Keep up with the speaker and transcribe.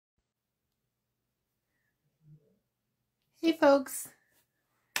Hey folks,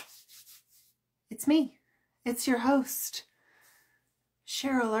 it's me. It's your host,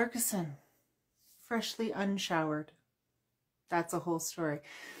 Cheryl Larkison, freshly unshowered. That's a whole story.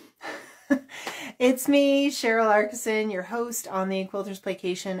 It's me, Cheryl Larkison, your host on the Quilters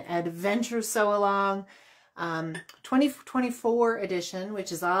Playcation Adventure Sewalong 2024 edition,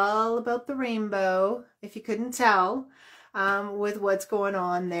 which is all about the rainbow, if you couldn't tell, with what's going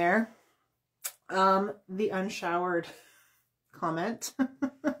on there. The unshowered comment.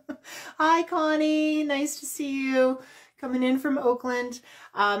 Hi Connie, nice to see you coming in from Oakland.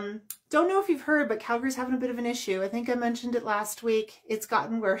 Don't know if you've heard, but Calgary's having a bit of an issue. I think I mentioned it last week. It's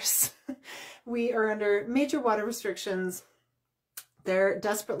gotten worse. We are under major water restrictions. They're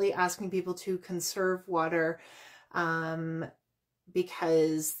desperately asking people to conserve water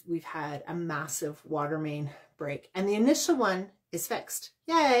because we've had a massive water main break, and the initial one is fixed.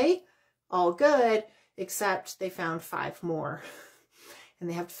 Yay, all good, except they found 5 more. And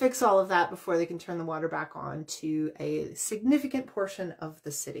they have to fix all of that before they can turn the water back on to a significant portion of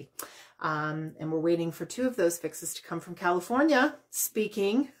the city. And we're waiting for 2 of those fixes to come from California,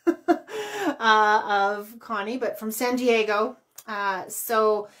 speaking of Connie, but from San Diego.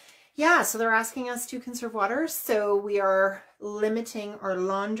 So they're asking us to conserve water. So we are limiting our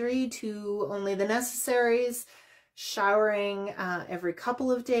laundry to only the necessaries, showering every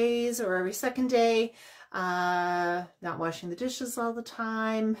couple of days or every second day. Not washing the dishes all the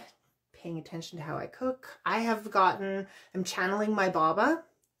time, paying attention to how I cook. I'm channeling my Baba.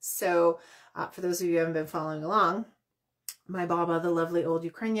 So for those of you who haven't been following along, my Baba, the lovely old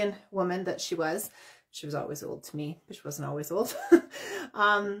Ukrainian woman that she was always old to me, but she wasn't always old.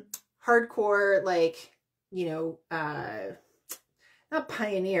 Hardcore, like, you know, not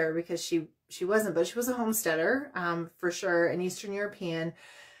pioneer, because she wasn't, but she was a homesteader, for sure, an Eastern European.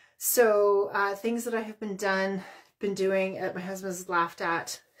 So things that I have been doing, my husband's laughed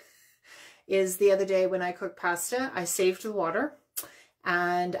at, is the other day when I cooked pasta, I saved the water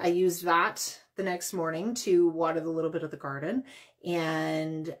and I used that the next morning to water the little bit of the garden.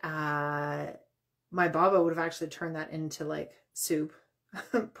 And my Baba would have actually turned that into like soup,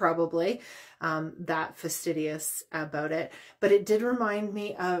 probably, that fastidious about it. But it did remind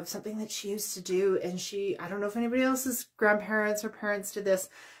me of something that she used to do. And I don't know if anybody else's grandparents or parents did this,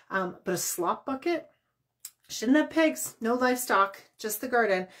 but a slop bucket. She didn't have pigs, no livestock, just the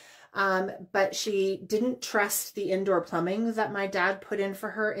garden. But she didn't trust the indoor plumbing that my dad put in for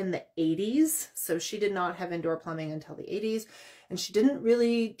her in the 80s. So she did not have indoor plumbing until the 80s. And she didn't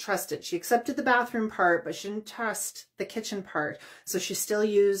really trust it. She accepted the bathroom part, but she didn't trust the kitchen part. So she still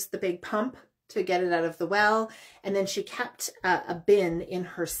used the big pump to get it out of the well. And then she kept a bin in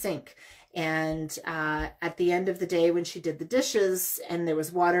her sink. And at the end of the day, when she did the dishes and there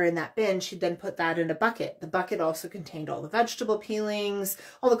was water in that bin, she'd then put that in a bucket. The bucket also contained all the vegetable peelings,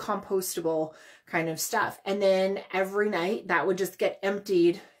 all the compostable kind of stuff. And then every night that would just get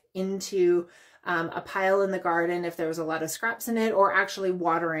emptied into a pile in the garden if there was a lot of scraps in it, or actually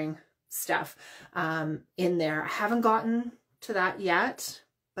watering stuff in there. I haven't gotten to that yet,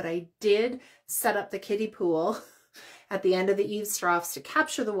 but I did set up the kiddie pool at the end of the eaves troughs to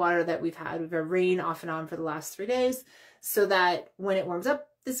capture the water that we've had. We've had rain off and on for the last 3 days, so that when it warms up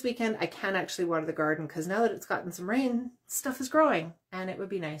this weekend, I can actually water the garden, because now that it's gotten some rain, stuff is growing and it would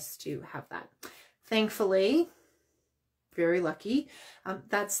be nice to have that. Thankfully, very lucky,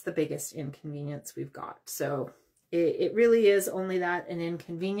 that's the biggest inconvenience we've got. So it really is only that, an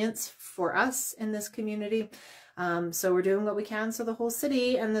inconvenience for us in this community. So we're doing what we can so the whole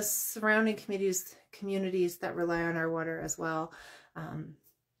city and the surrounding communities that rely on our water as well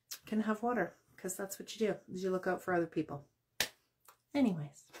can have water, because that's what you do, is you look out for other people.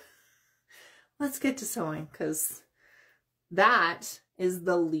 Anyways, let's get to sewing, because that is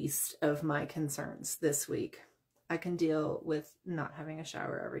the least of my concerns this week. I can deal with not having a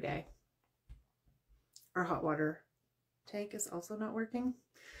shower every day. Our hot water tank is also not working,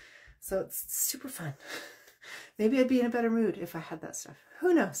 so it's super fun. Maybe I'd be in a better mood if I had that stuff.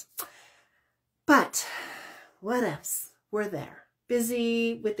 Who knows? But what else? We're there.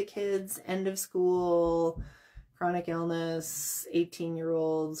 Busy with the kids, end of school, chronic illness,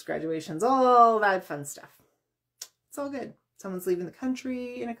 18-year-olds, graduations, all that fun stuff. It's all good. Someone's leaving the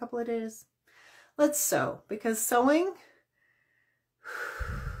country in a couple of days. Let's sew, because sewing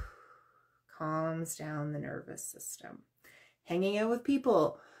calms down the nervous system. Hanging out with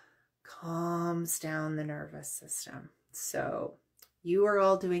people calms down the nervous system. So you are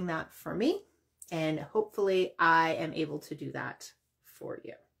all doing that for me, and hopefully I am able to do that for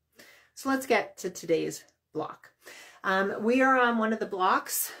you. So let's get to today's block. We are on one of the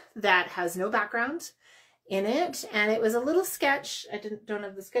blocks that has no background, in it, and it was a little sketch. I don't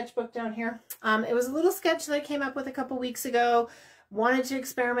have the sketchbook down here. It was a little sketch that I came up with a couple weeks ago. Wanted to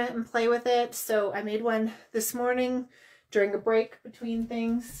experiment and play with it, so I made one this morning during a break between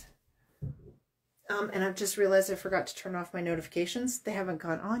things. And I've just realized I forgot to turn off my notifications. They haven't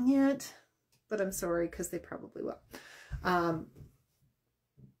gone on yet, but I'm sorry because they probably will.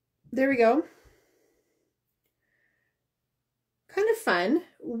 There we go. Kind of fun.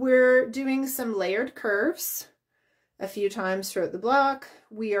 We're doing some layered curves a few times throughout the block.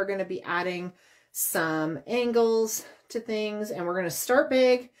 We are going to be adding some angles to things, and we're going to start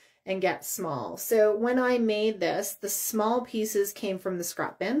big and get small. So when I made this, the small pieces came from the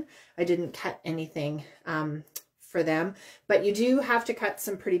scrap bin. I didn't cut anything for them, but you do have to cut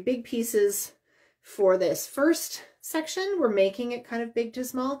some pretty big pieces for this first section. We're making it kind of big to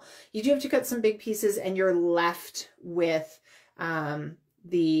small. You do have to cut some big pieces, and you're left with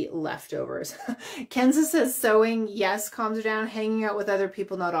the leftovers. Kenza says sewing, yes, calms her down. Hanging out with other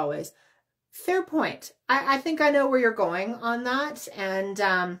people, not always. Fair point. I think I know where you're going on that.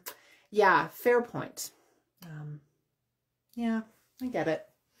 And yeah, fair point. Yeah, I get it.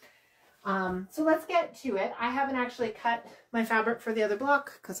 So let's get to it. I haven't actually cut my fabric for the other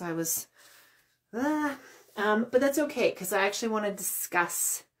block because I was, but that's okay because I actually want to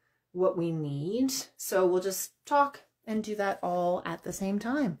discuss what we need. So we'll just talk and do that all at the same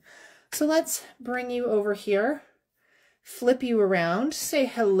time. So let's bring you over here. Flip you around, say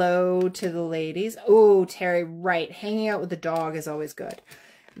hello to the ladies. Oh, Terry, right. Hanging out with the dog is always good.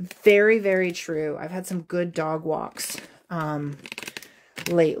 Very, very true. I've had some good dog walks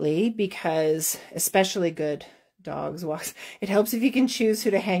lately because, especially good dogs walks, it helps if you can choose who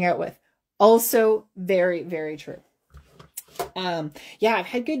to hang out with. Also very, very true. Yeah, I've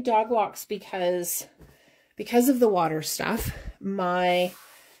had good dog walks because of the water stuff. My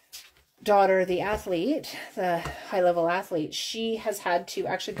daughter, the athlete, the high-level athlete, she has had to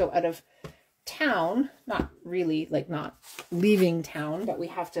actually go out of town, not really, like not leaving town, but we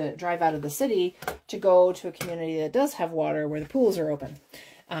have to drive out of the city to go to a community that does have water where the pools are open,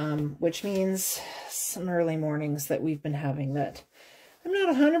 which means some early mornings that we've been having that I'm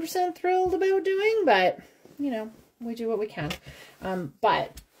not 100% thrilled about doing, but, you know, we do what we can.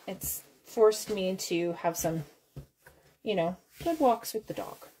 But it's forced me to have some, you know, good walks with the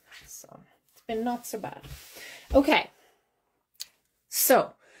dog. So it's been not so bad. Okay.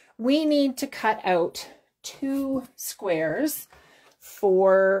 So we need to cut out 2 squares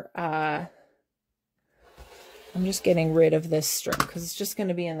for, I'm just getting rid of this string because it's just going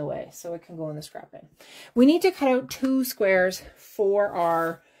to be in the way so it can go in the scrap bin. We need to cut out 2 squares for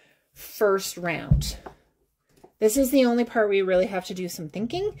our first round. This is the only part where you really have to do some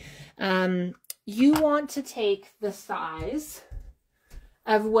thinking. You want to take the size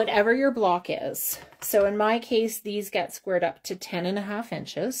of whatever your block is. So in my case, these get squared up to 10.5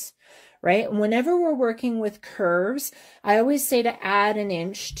 inches, right? Whenever we're working with curves, I always say to add an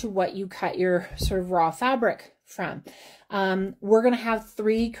inch to what you cut your sort of raw fabric from. We're going to have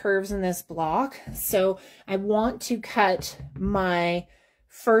 3 curves in this block. So I want to cut my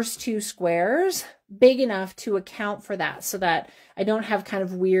first 2 squares big enough to account for that so that I don't have kind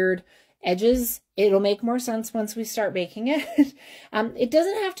of weird edges. It'll make more sense once we start baking it. It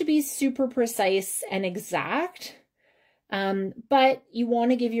doesn't have to be super precise and exact, but you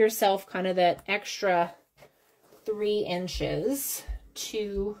want to give yourself kind of that extra 3 inches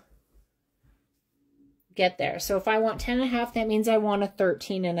to get there. So if I want 10.5, that means I want a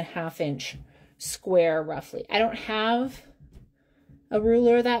 13.5 inch square roughly. I don't have a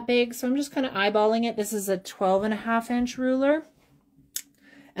ruler that big, so I'm just kind of eyeballing it. This is a 12.5 inch ruler.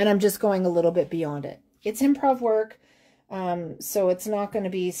 And I'm just going a little bit beyond it. It's improv work, so it's not going to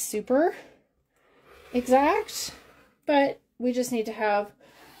be super exact, but we just need to have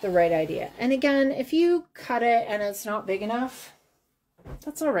the right idea. And again, if you cut it and it's not big enough,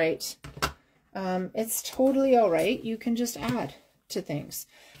 that's all right. It's totally all right. You can just add to things.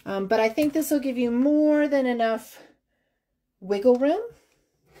 But I think this will give you more than enough wiggle room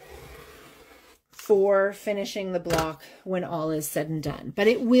for finishing the block when all is said and done. But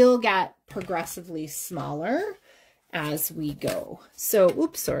it will get progressively smaller as we go. So,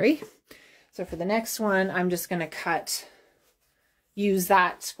 oops, sorry. So for the next one, I'm just going to use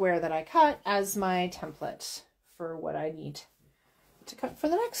that square that I cut as my template for what I need to cut for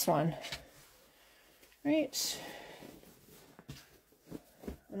the next one. Right.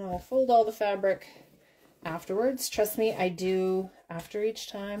 And I'll fold all the fabric afterwards. Trust me, I do, after each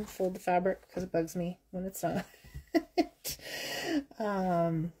time, fold the fabric because it bugs me when it's not.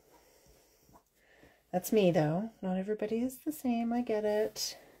 That's me, though. Not everybody is the same. I get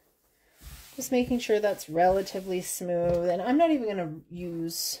it. Just making sure that's relatively smooth. And I'm not even going to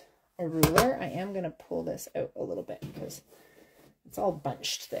use a ruler. I am going to pull this out a little bit because it's all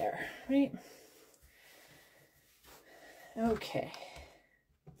bunched there, right? Okay.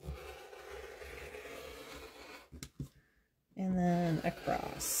 And then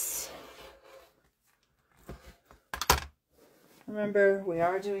across. Remember, we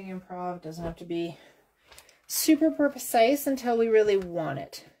are doing improv. It doesn't have to be super precise until we really want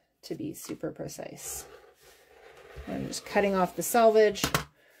it to be super precise. I'm just cutting off the selvage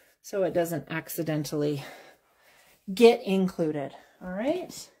so it doesn't accidentally get included. All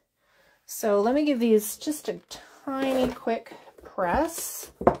right. So let me give these just a tiny quick press.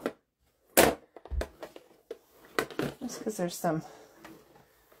 Just because there's some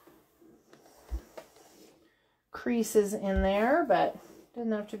creases in there, but it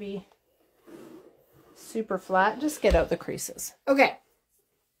doesn't have to be super flat. Just get out the creases. Okay.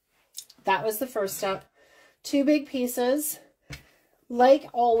 That was the first step. 2 big pieces. Like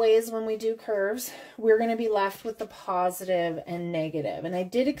always, when we do curves, we're going to be left with the positive and negative. And I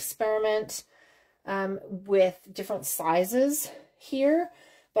did experiment with different sizes here,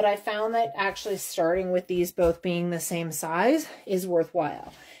 but I found that actually starting with these both being the same size is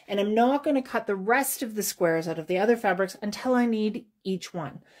worthwhile. And I'm not going to cut the rest of the squares out of the other fabrics until I need each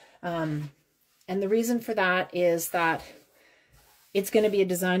one. And the reason for that is that it's going to be a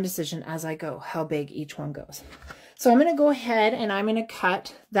design decision as I go, how big each one goes. So I'm going to go ahead and I'm going to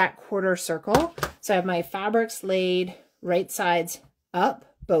cut that quarter circle. So I have my fabrics laid right sides up,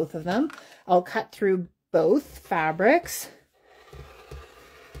 both of them. I'll cut through both fabrics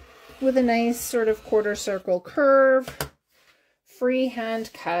with a nice sort of quarter circle curve,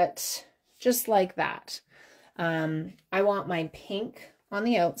 freehand cut, just like that. I want my pink on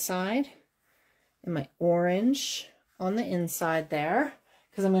the outside and my orange on the inside there,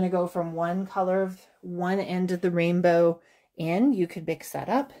 because I'm going to go from one color of one end of the rainbow in. You could mix that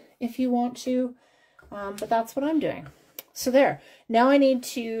up if you want to, but that's what I'm doing. So there. Now I need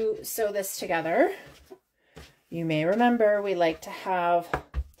to sew this together. You may remember we like to have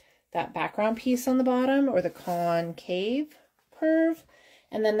that background piece on the bottom, or the concave curve,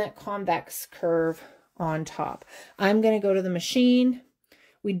 and then that convex curve on top. I'm going to go to the machine.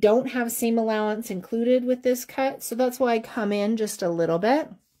 We don't have seam allowance included with this cut, so that's why I come in just a little bit,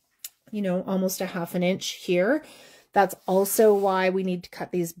 you know, almost a ½ inch here. That's also why we need to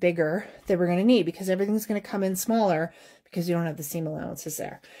cut these bigger that we're going to need, because everything's going to come in smaller because you don't have the seam allowances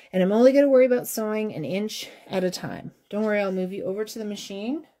there. And I'm only going to worry about sewing 1 inch at a time. Don't worry, I'll move you over to the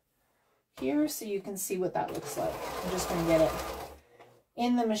machine here so you can see what that looks like. I'm just going to get it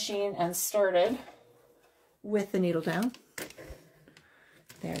in the machine and started with the needle down.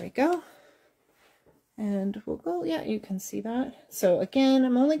 There we go. And we'll go, yeah, you can see that. So again,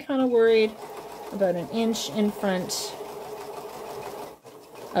 I'm only kind of worried about 1 inch in front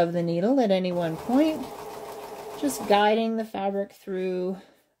of the needle at any one point. Just guiding the fabric through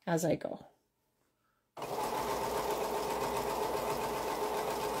as I go.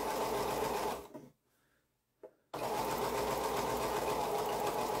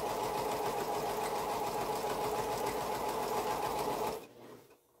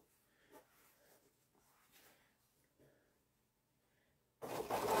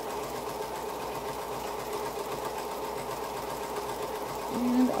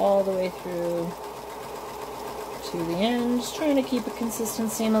 All the way through to the end, just trying to keep a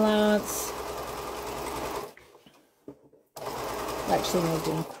consistent seam allowance. Actually moved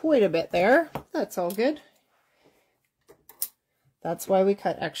in quite a bit there. That's all good. That's why we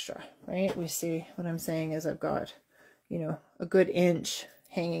cut extra, right? We see what I'm saying is I've got, you know, a good inch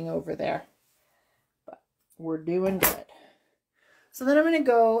hanging over there, but we're doing good. So then I'm going to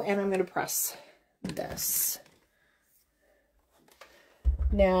go and I'm going to press this.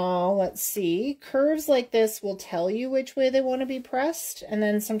 Now, let's see, curves like this will tell you which way they want to be pressed, and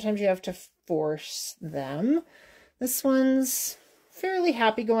then sometimes you have to force them. This one's fairly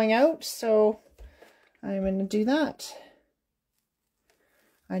happy going out, so I'm going to do that.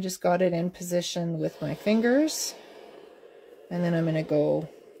 I just got it in position with my fingers, and then I'm going to go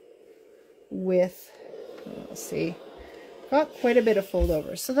with, let's see, got quite a bit of fold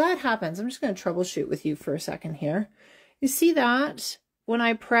over. So that happens. I'm just going to troubleshoot with you for a second here. You see that? When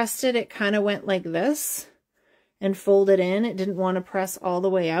I pressed it, it kind of went like this and folded in. It didn't want to press all the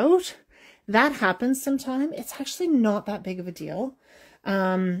way out. That happens sometimes. It's actually not that big of a deal.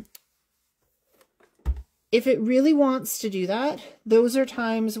 If it really wants to do that, those are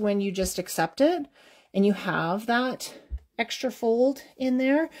times when you just accept it and you have that extra fold in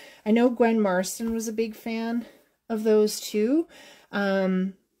there. I know Gwen Marston was a big fan of those too.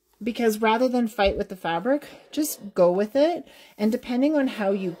 because rather than fight with the fabric, just go with it. And depending on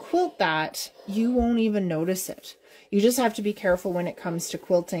how you quilt that, you won't even notice it. You just have to be careful when it comes to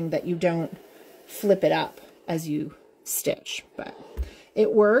quilting that you don't flip it up as you stitch. But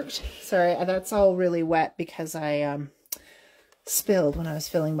it worked. Sorry, that's all really wet because I spilled when I was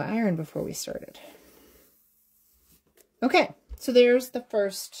filling my iron before we started. Okay, so there's the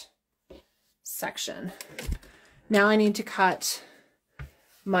first section. Now I need to cut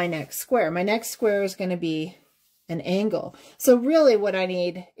my next square. My next square is going to be an angle. So really what I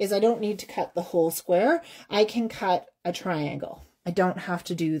need is I don't need to cut the whole square. I can cut a triangle. I don't have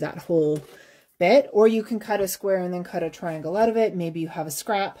to do that whole bit, or you can cut a square and then cut a triangle out of it. Maybe you have a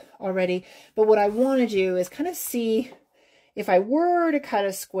scrap already. But what I want to do is kind of see if I were to cut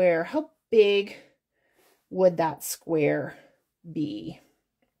a square, how big would that square be?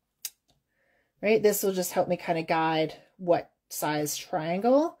 Right? This will just help me kind of guide what size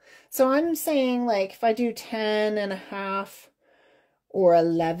triangle. So I'm saying like if I do 10.5 or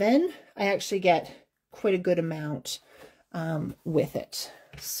 11, I actually get quite a good amount with it.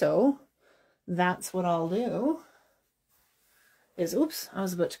 So that's what I'll do is, oops, I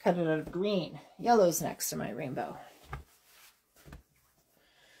was about to cut it out of green. Yellow's next to my rainbow.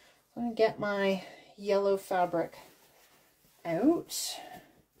 I'm going to get my yellow fabric out,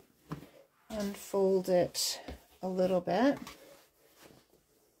 unfold it a little bit.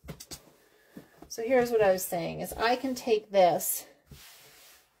 So here's what I was saying is I can take this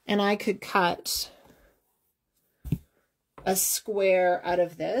and I could cut a square out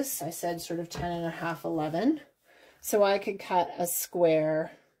of this. I said sort of 10.5, 11. So I could cut a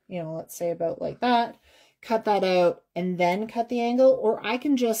square, you know, let's say about like that, cut that out and then cut the angle, or I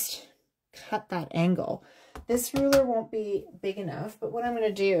can just cut that angle. This ruler won't be big enough, but what I'm going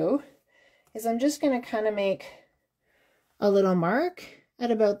to do is I'm just going to kind of make a little mark at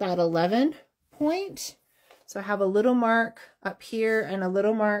about that 11 point. So I have a little mark up here and a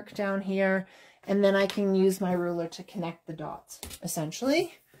little mark down here, and then I can use my ruler to connect the dots,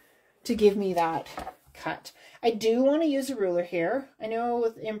 essentially, to give me that cut. I do want to use a ruler here. I know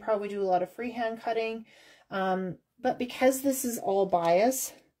with improv we do a lot of freehand cutting, but because this is all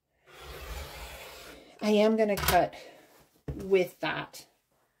bias, I am going to cut with that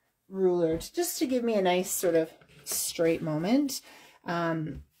ruler just to give me a nice sort of straight moment.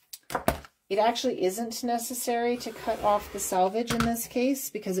 It actually isn't necessary to cut off the selvage in this case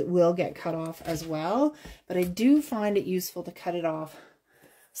because it will get cut off as well, but I do find it useful to cut it off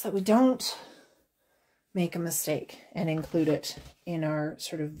so that we don't make a mistake and include it in our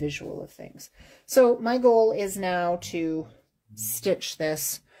sort of visual of things. So my goal is now to stitch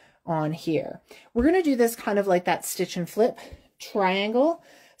this on here. We're going to do this kind of like that stitch and flip triangle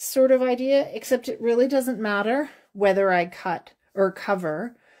sort of idea, except it really doesn't matter whether I cut or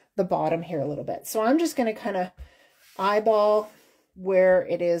cover the bottom here a little bit. So I'm just going to kind of eyeball where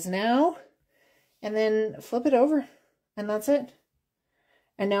it is now and then flip it over, and that's it.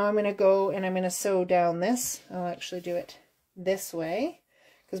 And now I'm going to go and I'm going to sew down this. I'll actually do it this way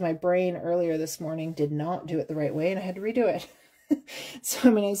because my brain earlier this morning did not do it the right way and I had to redo it. So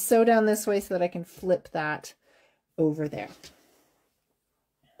I'm going to sew down this way so that I can flip that over there.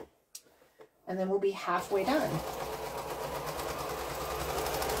 And then we'll be halfway done.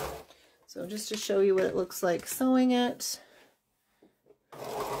 So just to show you what it looks like sewing it.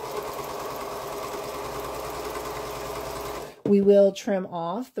 We will trim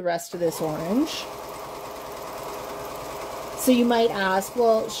off the rest of this orange. So you might ask,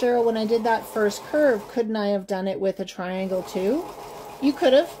 well, Cheryl, when I did that first curve, couldn't I have done it with a triangle too? You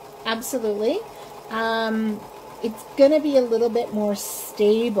could have, absolutely. It's going to be a little bit more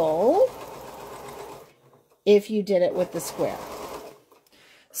stable if you did it with the square.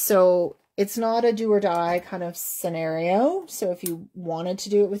 So it's not a do or die kind of scenario. So if you wanted to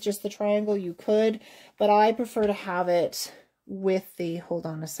do it with just the triangle, you could, but I prefer to have it with the, hold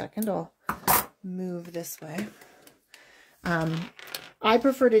on a second, I'll move this way. I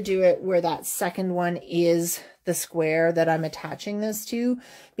prefer to do it where that second one is the square that I'm attaching this to,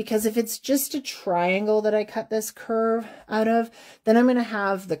 because if it's just a triangle that I cut this curve out of, then I'm going to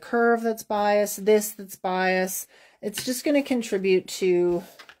have the curve that's biased, this that's biased. It's just going to contribute to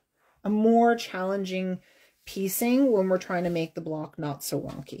a more challenging piecing when we're trying to make the block not so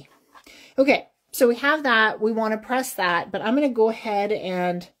wonky. Okay, so we have that. We want to press that, but I'm going to go ahead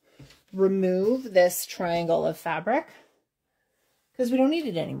and remove this triangle of fabric because we don't need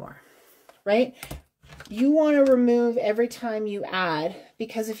it anymore, right? You want to remove every time you add,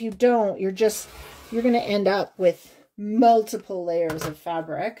 because if you don't, you're going to end up with multiple layers of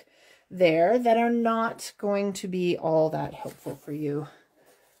fabric there that are not going to be all that helpful for you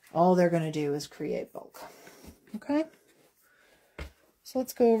all they're going to do is create bulk. Okay. So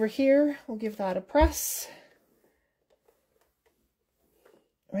let's go over here. We'll give that a press.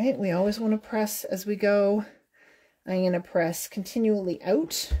 Right, we always want to press as we go. I'm going to press continually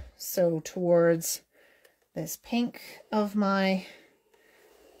out, so towards this pink of my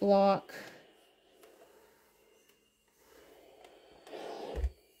block.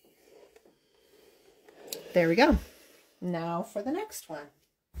 There we go. Now for the next one.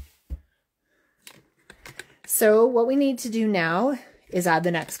 So what we need to do now is add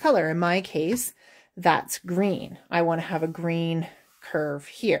the next color. In my case, that's green. I want to have a green curve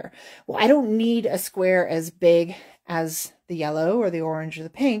here. Well, I don't need a square as big as the yellow or the orange or the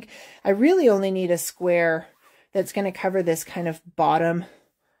pink. I really only need a square that's going to cover this kind of bottom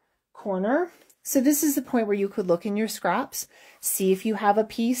corner. So this is the point where you could look in your scraps, see if you have a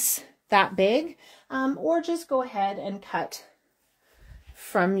piece that big, or just go ahead and cut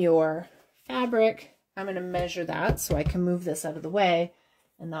from your fabric. I'm going to measure that so I can move this out of the way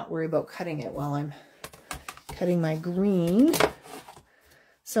and not worry about cutting it while I'm cutting my green.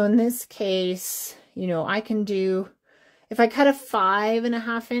 So in this case, you know, I can do, if I cut a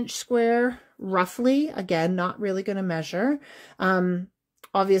 5.5 inch square, roughly, again, not really going to measure.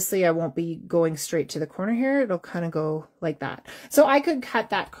 Obviously I won't be going straight to the corner here. It'll kind of go like that. So I could cut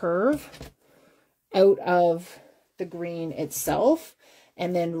that curve out of the green itself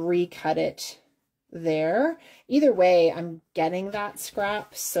and then recut it there. Either way, I'm getting that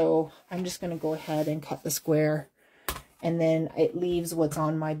scrap. So I'm just going to go ahead and cut the square, and then it leaves what's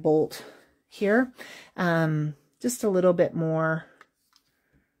on my bolt here. Just a little bit more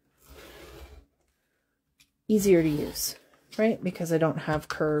easier to use, right? Because I don't have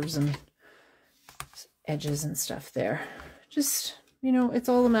curves and edges and stuff there. Just, you know, it's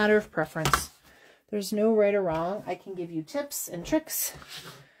all a matter of preference. There's no right or wrong. I can give you tips and tricks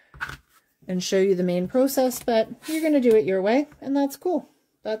and show you the main process, but you're going to do it your way, and that's cool.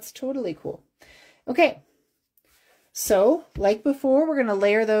 That's totally cool. Okay. So, like before, we're going to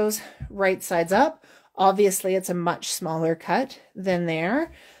layer those right sides up. Obviously, it's a much smaller cut than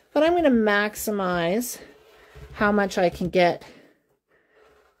there, but I'm going to maximize how much I can get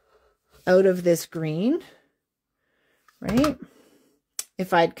out of this green, right?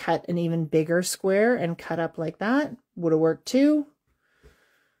 If I'd cut an even bigger square and cut up like that, would have worked too.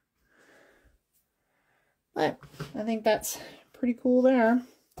 But I think that's pretty cool there.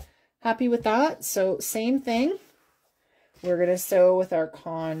 Happy with that. So same thing. We're going to sew with our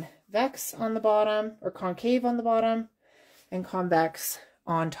convex on the bottom, or concave on the bottom, and convex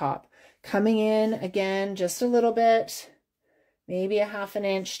on top. Coming in again just a little bit, maybe a 1/2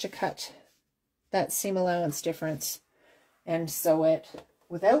 inch to cut that seam allowance difference, and sew it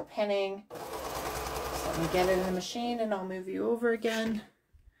without pinning. So let me get it in the machine and I'll move you over again.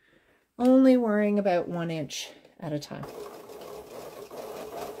 Only worrying about 1 inch at a time.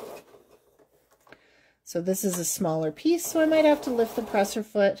 So this is a smaller piece, so I might have to lift the presser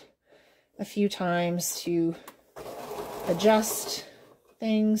foot a few times to adjust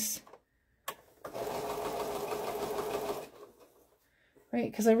things.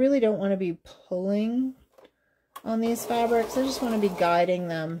 Right, because I really don't want to be pulling on these fabrics. I just want to be guiding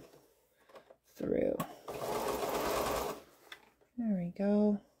them through. There we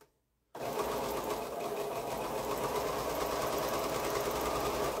go.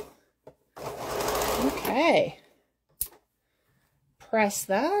 Okay. Press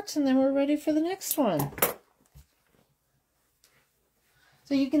that, and then we're ready for the next one.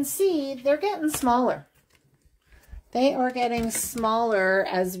 So you can see they're getting smaller. They are getting smaller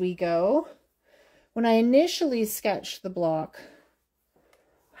as we go. When I initially sketched the block,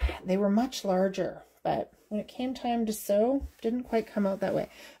 they were much larger, but when it came time to sew, didn't quite come out that way.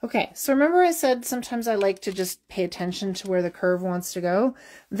 Okay, so remember I said sometimes I like to just pay attention to where the curve wants to go?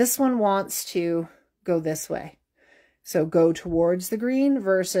 This one wants to go this way. So go towards the green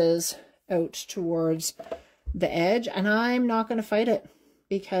versus out towards the edge. And I'm not going to fight it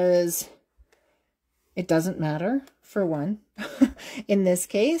because it doesn't matter, for one, in this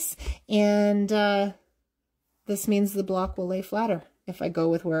case. And this means the block will lay flatter if I go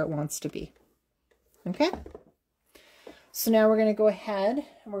with where it wants to be. Okay? So now we're going to go ahead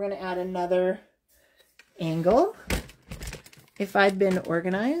and we're going to add another angle. If I'd been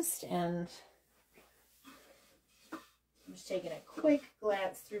organized, and I'm just taking a quick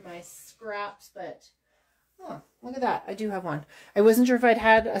glance through my scraps, but oh, look at that. I do have one. I wasn't sure if I'd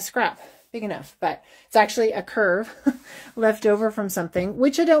had a scrap big enough, but it's actually a curve left over from something,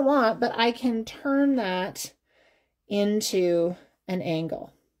 which I don't want, but I can turn that into an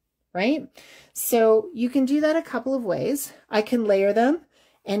angle, right? So you can do that a couple of ways. I can layer them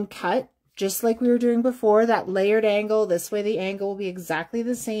and cut just like we were doing before, that layered angle. This way the angle will be exactly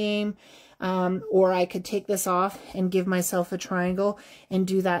the same. Or I could take this off and give myself a triangle and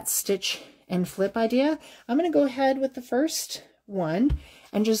do that stitch and flip idea. I'm going to go ahead with the first one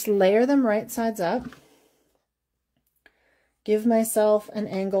and just layer them right sides up. Give myself an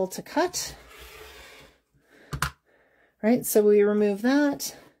angle to cut. Right, so we remove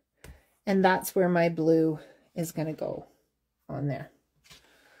that, and that's where my blue is going to go on there.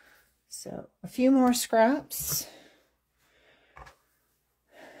 So a few more scraps,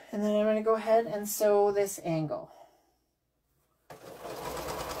 and then I'm going to go ahead and sew this angle.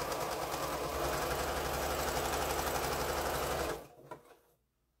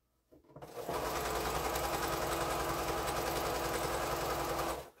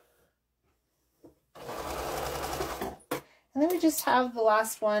 And then we just have the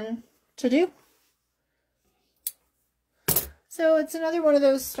last one to do. So it's another one of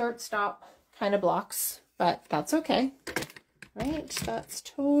those start-stop kind of blocks, but that's okay, right? That's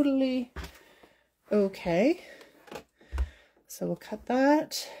totally okay. So we'll cut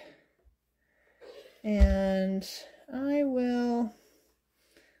that, and I'll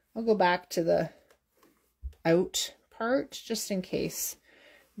go back to the out part just in case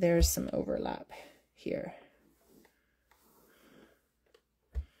there's some overlap here.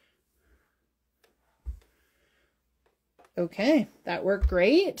 Okay, that worked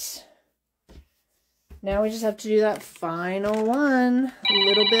great. Now we just have to do that final one. A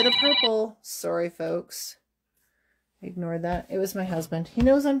little bit of purple. Sorry, folks. Ignore that. It was my husband. He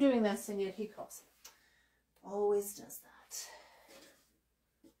knows I'm doing this, and yet he calls. Always does that.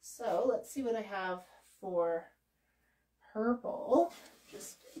 So let's see what I have for purple.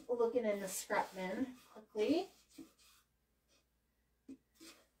 Just looking in the scrap bin quickly.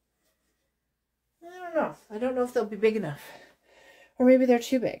 I don't know if they'll be big enough, or maybe they're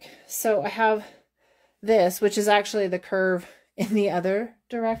too big. So I have this, which is actually the curve in the other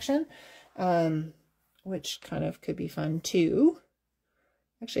direction, which kind of could be fun too.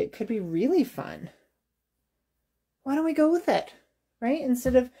 Actually, it could be really fun. Why don't we go with it, right?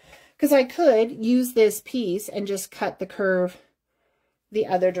 Instead of, because I could use this piece and just cut the curve the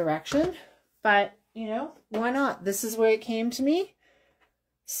other direction, but you know, why not? This is where it came to me.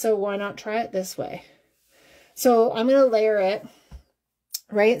 So why not try it this way? So I'm going to layer it,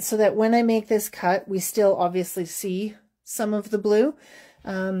 right? So that when I make this cut, we still obviously see some of the blue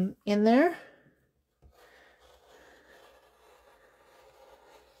in there.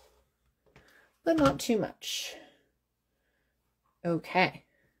 But not too much. Okay.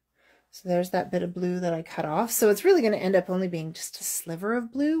 So there's that bit of blue that I cut off. So it's really going to end up only being just a sliver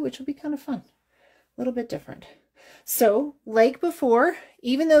of blue, which will be kind of fun. A little bit different. So, like before,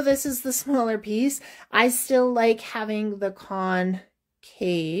 even though this is the smaller piece, I still like having the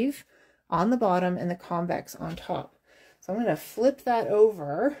concave on the bottom and the convex on top. So I'm going to flip that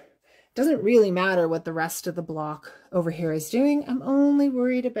over. It doesn't really matter what the rest of the block over here is doing. I'm only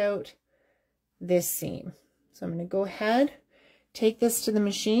worried about this seam. So I'm going to go ahead, take this to the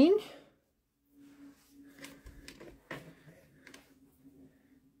machine.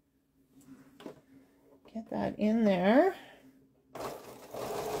 Get that in there.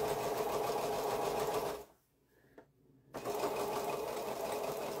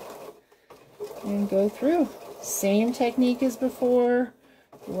 And go through. Same technique as before,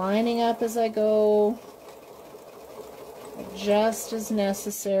 lining up as I go. Just as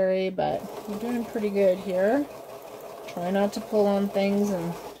necessary, but I'm doing pretty good here. Try not to pull on things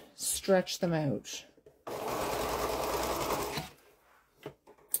and stretch them out.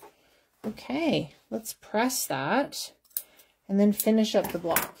 Okay, let's press that and then finish up the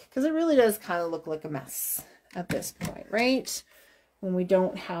block, because it really does kind of look like a mess at this point, right? When we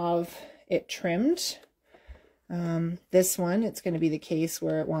don't have it trimmed. This one, it's going to be the case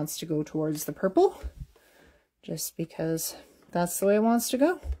where it wants to go towards the purple, just because that's the way it wants to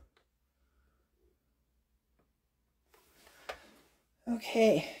go.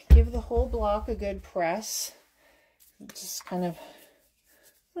 Okay, give the whole block a good press. Just kind of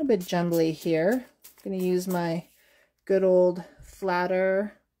a little bit jumbly here. I'm going to use my good old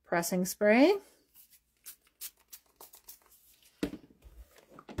flatter pressing spray.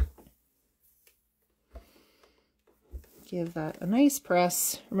 Give that a nice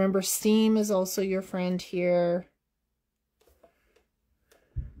press. Remember, steam is also your friend here.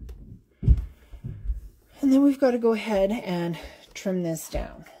 And then we've got to go ahead and trim this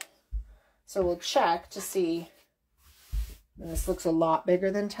down. So we'll check to see. This looks a lot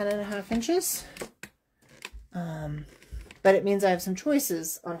bigger than 10.5 inches. But it means I have some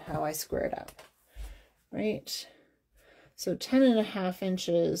choices on how I square it up, right? So 10.5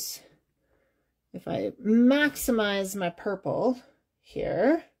 inches. If I maximize my purple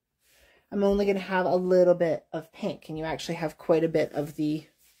here, I'm only going to have a little bit of pink, and you actually have quite a bit of the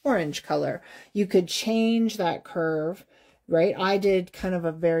orange color. You could change that curve, right? I did kind of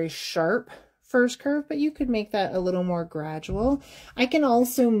a very sharp first curve, but you could make that a little more gradual. I can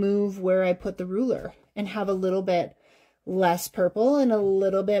also move where I put the ruler and have a little bit less purple and a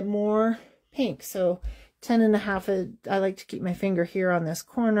little bit more pink. So 10.5, I like to keep my finger here on this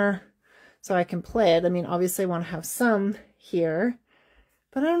corner so I can play it. I mean, obviously I want to have some here,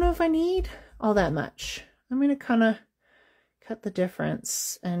 but I don't know if I need all that much. I'm going to kind of cut the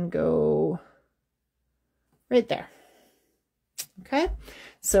difference and go right there. Okay,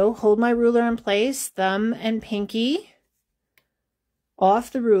 so hold my ruler in place, thumb and pinky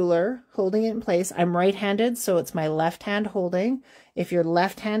off the ruler, holding it in place. I'm right-handed, so it's my left hand holding. If you're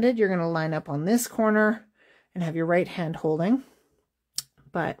left-handed, you're going to line up on this corner and have your right hand holding.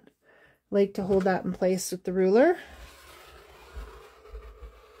 But I like to hold that in place with the ruler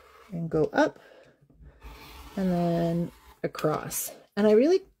and go up and then across. And I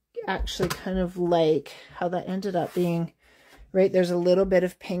really actually kind of like how that ended up being, right? There's a little bit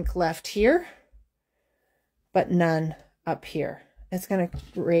of pink left here, but none up here. It's going to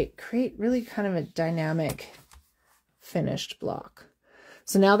create really kind of a dynamic finished block.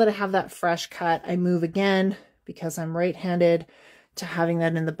 So now that I have that fresh cut, I move again because I'm right-handed to having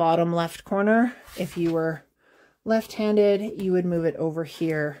that in the bottom left corner. If you were left-handed, you would move it over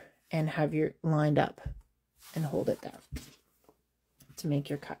here and have your lined up and hold it down to make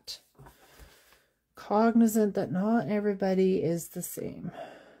your cut. Cognizant that not everybody is the same.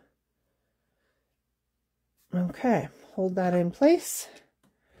 Okay, hold that in place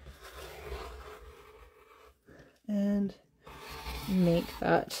and make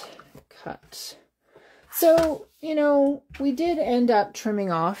that cut. So, you know, we did end up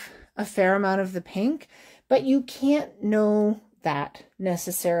trimming off a fair amount of the pink, but you can't know that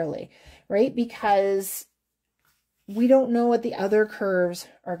necessarily, right? Because we don't know what the other curves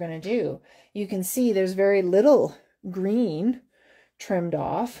are going to do. You can see there's very little green trimmed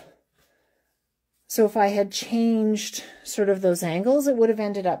off. So if I had changed sort of those angles, it would have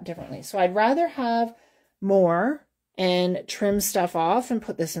ended up differently. So I'd rather have more and trim stuff off and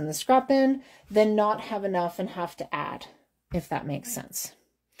put this in the scrap bin than not have enough and have to add, if that makes sense.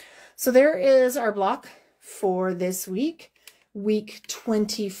 So there is our block for this week, week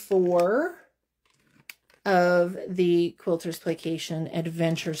 24 of the Quilters Playcation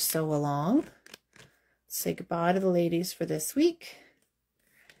Adventure Sew-Along. Say goodbye to the ladies for this week.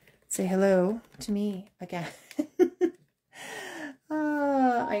 Say hello to me again.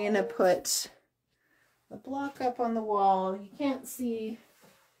 I'm going to put the block up on the wall. You can't see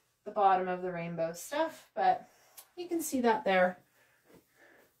the bottom of the rainbow stuff, but you can see that there.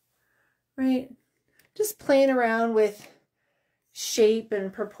 Right? Just playing around with shape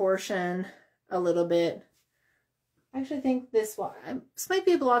and proportion a little bit. I actually think this might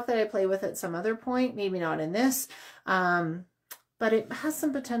be a block that I play with at some other point, maybe not in this, but it has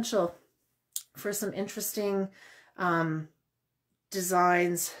some potential for some interesting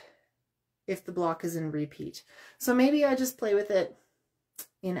designs if the block is in repeat. So maybe I just play with it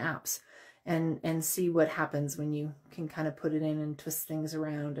in apps and see what happens when you can kind of put it in and twist things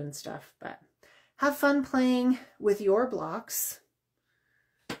around and stuff. But have fun playing with your blocks.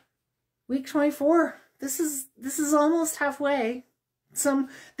 Week 24. This is almost halfway.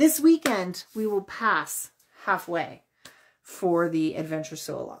 This weekend we will pass halfway for the Adventure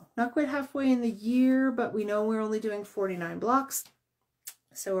Sew-Along. Not quite halfway in the year, but we know we're only doing 49 blocks.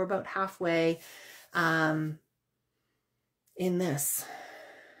 So we're about halfway in this.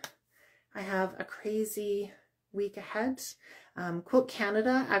 I have a crazy week ahead. Quilt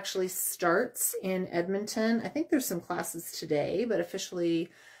Canada actually starts in Edmonton. I think there's some classes today, but officially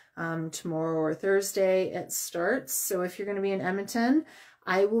tomorrow or Thursday it starts. So if you're going to be in Edmonton,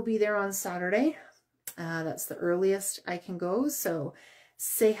 I will be there on Saturday. That's the earliest I can go. So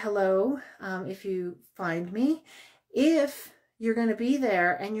say hello if you find me. If you're going to be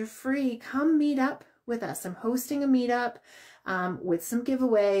there and you're free, come meet up with us. I'm hosting a meetup with some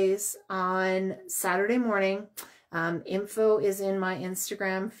giveaways on Saturday morning. Info is in my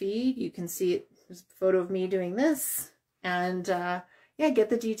Instagram feed. You can see it. There's a photo of me doing this. And yeah,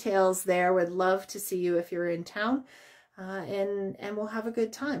 get the details there. Would love to see you if you're in town. And we'll have a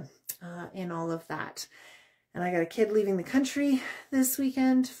good time in all of that. And I got a kid leaving the country this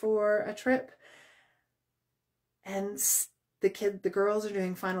weekend for a trip. And the girls are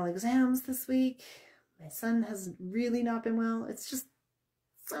doing final exams this week. My son has really not been well. It's just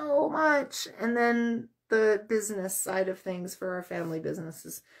so much. And then the business side of things for our family business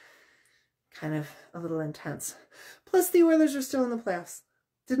is kind of a little intense. Plus the Oilers are still in the playoffs.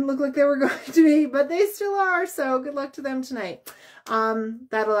 Didn't look like they were going to be, but they still are. So good luck to them tonight.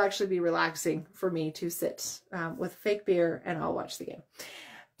 That'll actually be relaxing for me to sit with fake beer and I'll watch the game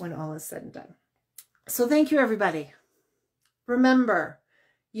when all is said and done. So thank you, everybody. Remember,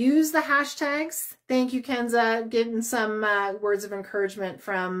 use the hashtags. Thank you, Kenza, getting some words of encouragement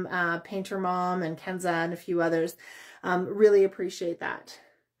from Painter Mom and Kenza and a few others. Really appreciate that.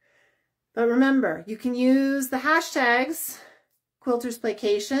 But remember, you can use the hashtags Quilters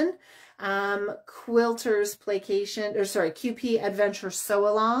Playcation, Quilters Playcation, or sorry, QP Adventure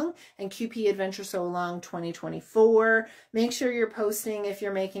Sewalong and QP Adventure Sewalong 2024. Make sure you're posting if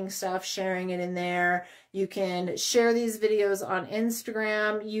you're making stuff, sharing it in there. You can share these videos on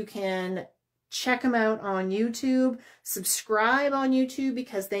Instagram. You can check them out on YouTube. Subscribe on YouTube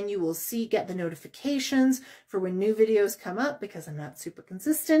because then you will get the notifications for when new videos come up because I'm not super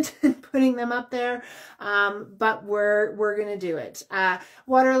consistent in putting them up there. But we're going to do it.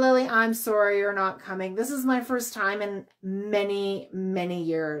 Water Lily, I'm sorry you're not coming. This is my first time in many, many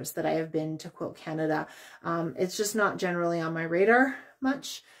years that I have been to Quilt Canada. It's just not generally on my radar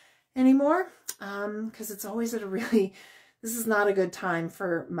much anymore because it's always at a really, this is not a good time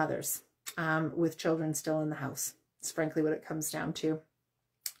for mothers. With children still in the house. It's frankly what it comes down to.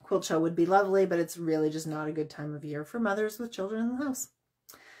 Quilt show would be lovely, but it's really just not a good time of year for mothers with children in the house.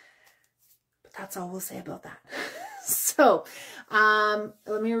 But that's all we'll say about that. So,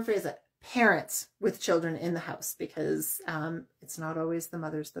 let me rephrase it. Parents with children in the house, because it's not always the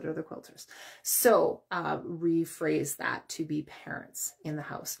mothers that are the quilters. So, rephrase that to be parents in the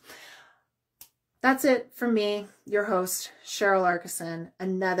house. That's it from me, your host, Cheryl Arkeson.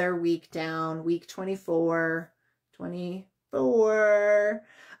 Another week down, week 24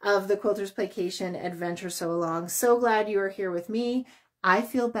 of the Quilters Playcation Adventure Sewalong. So glad you are here with me. I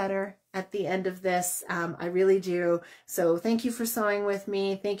feel better at the end of this. I really do. So thank you for sewing with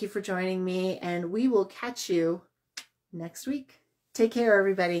me. Thank you for joining me. And we will catch you next week. Take care,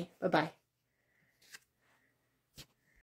 everybody. Bye-bye.